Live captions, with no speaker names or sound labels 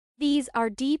These are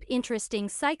deep, interesting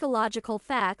psychological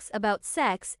facts about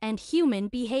sex and human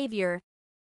behavior.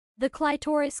 The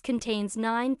clitoris contains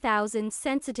 9,000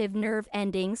 sensitive nerve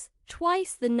endings,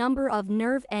 twice the number of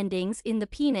nerve endings in the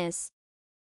penis.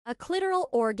 A clitoral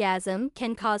orgasm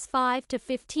can cause 5 to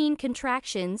 15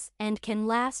 contractions and can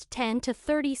last 10 to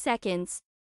 30 seconds.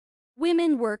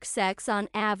 Women work sex on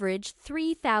average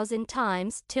 3,000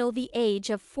 times till the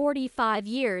age of 45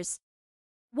 years.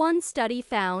 One study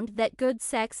found that good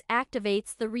sex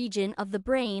activates the region of the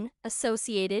brain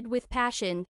associated with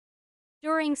passion.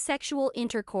 During sexual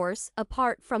intercourse,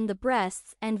 apart from the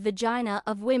breasts and vagina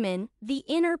of women, the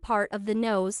inner part of the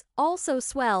nose also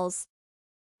swells.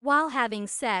 While having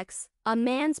sex, a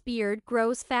man's beard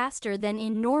grows faster than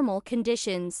in normal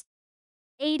conditions.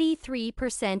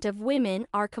 83% of women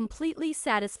are completely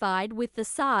satisfied with the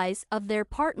size of their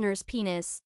partner's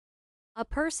penis. A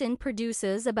person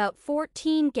produces about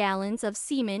 14 gallons of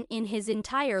semen in his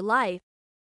entire life.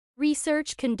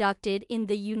 Research conducted in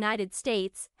the United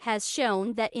States has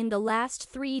shown that in the last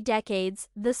 3 decades,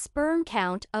 the sperm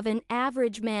count of an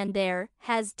average man there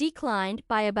has declined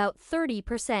by about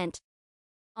 30%.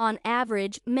 On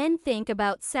average, men think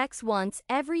about sex once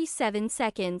every 7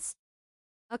 seconds.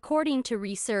 According to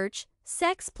research,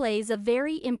 sex plays a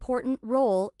very important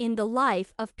role in the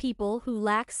life of people who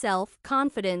lack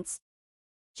self-confidence.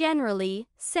 Generally,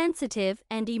 sensitive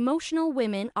and emotional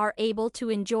women are able to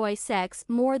enjoy sex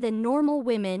more than normal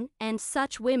women, and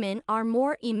such women are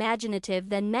more imaginative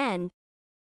than men.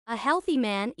 A healthy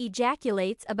man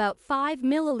ejaculates about 5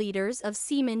 milliliters of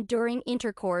semen during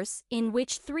intercourse, in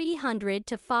which 300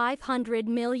 to 500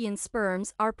 million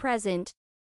sperms are present.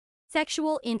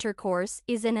 Sexual intercourse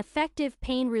is an effective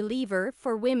pain reliever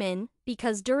for women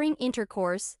because during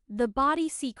intercourse, the body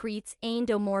secretes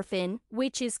endomorphin,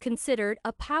 which is considered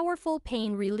a powerful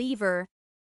pain reliever.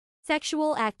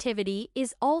 Sexual activity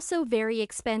is also very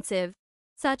expensive,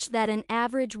 such that an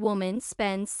average woman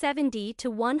spends 70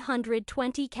 to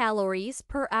 120 calories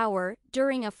per hour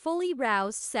during a fully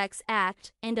roused sex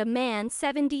act, and a man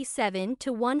 77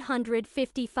 to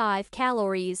 155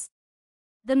 calories.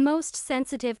 The most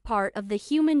sensitive part of the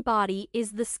human body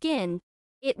is the skin.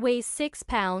 It weighs 6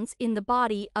 pounds in the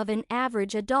body of an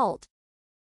average adult.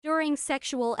 During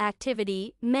sexual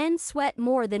activity, men sweat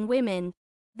more than women.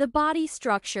 The body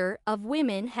structure of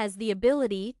women has the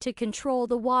ability to control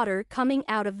the water coming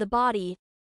out of the body.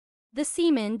 The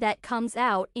semen that comes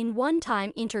out in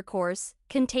one-time intercourse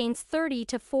contains 30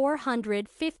 to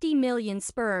 450 million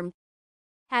sperm.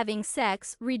 Having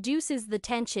sex reduces the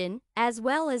tension, as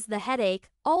well as the headache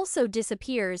also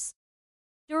disappears.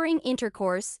 During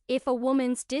intercourse, if a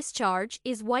woman's discharge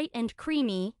is white and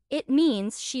creamy, it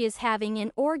means she is having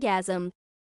an orgasm.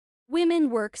 Women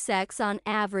work sex on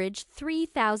average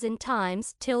 3,000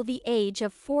 times till the age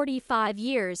of 45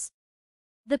 years.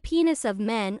 The penis of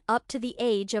men up to the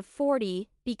age of 40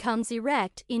 becomes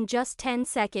erect in just 10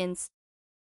 seconds.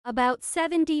 About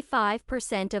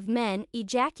 75% of men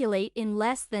ejaculate in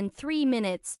less than 3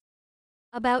 minutes.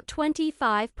 About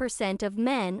 25% of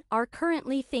men are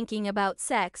currently thinking about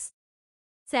sex.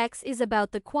 Sex is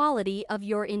about the quality of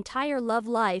your entire love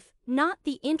life, not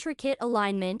the intricate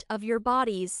alignment of your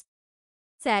bodies.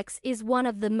 Sex is one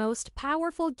of the most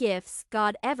powerful gifts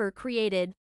God ever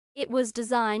created. It was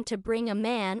designed to bring a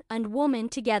man and woman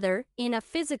together in a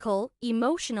physical,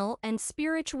 emotional, and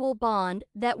spiritual bond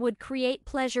that would create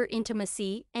pleasure,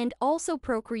 intimacy, and also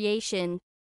procreation.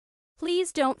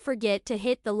 Please don't forget to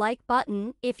hit the like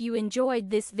button if you enjoyed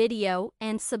this video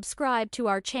and subscribe to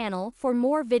our channel for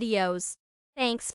more videos. Thanks.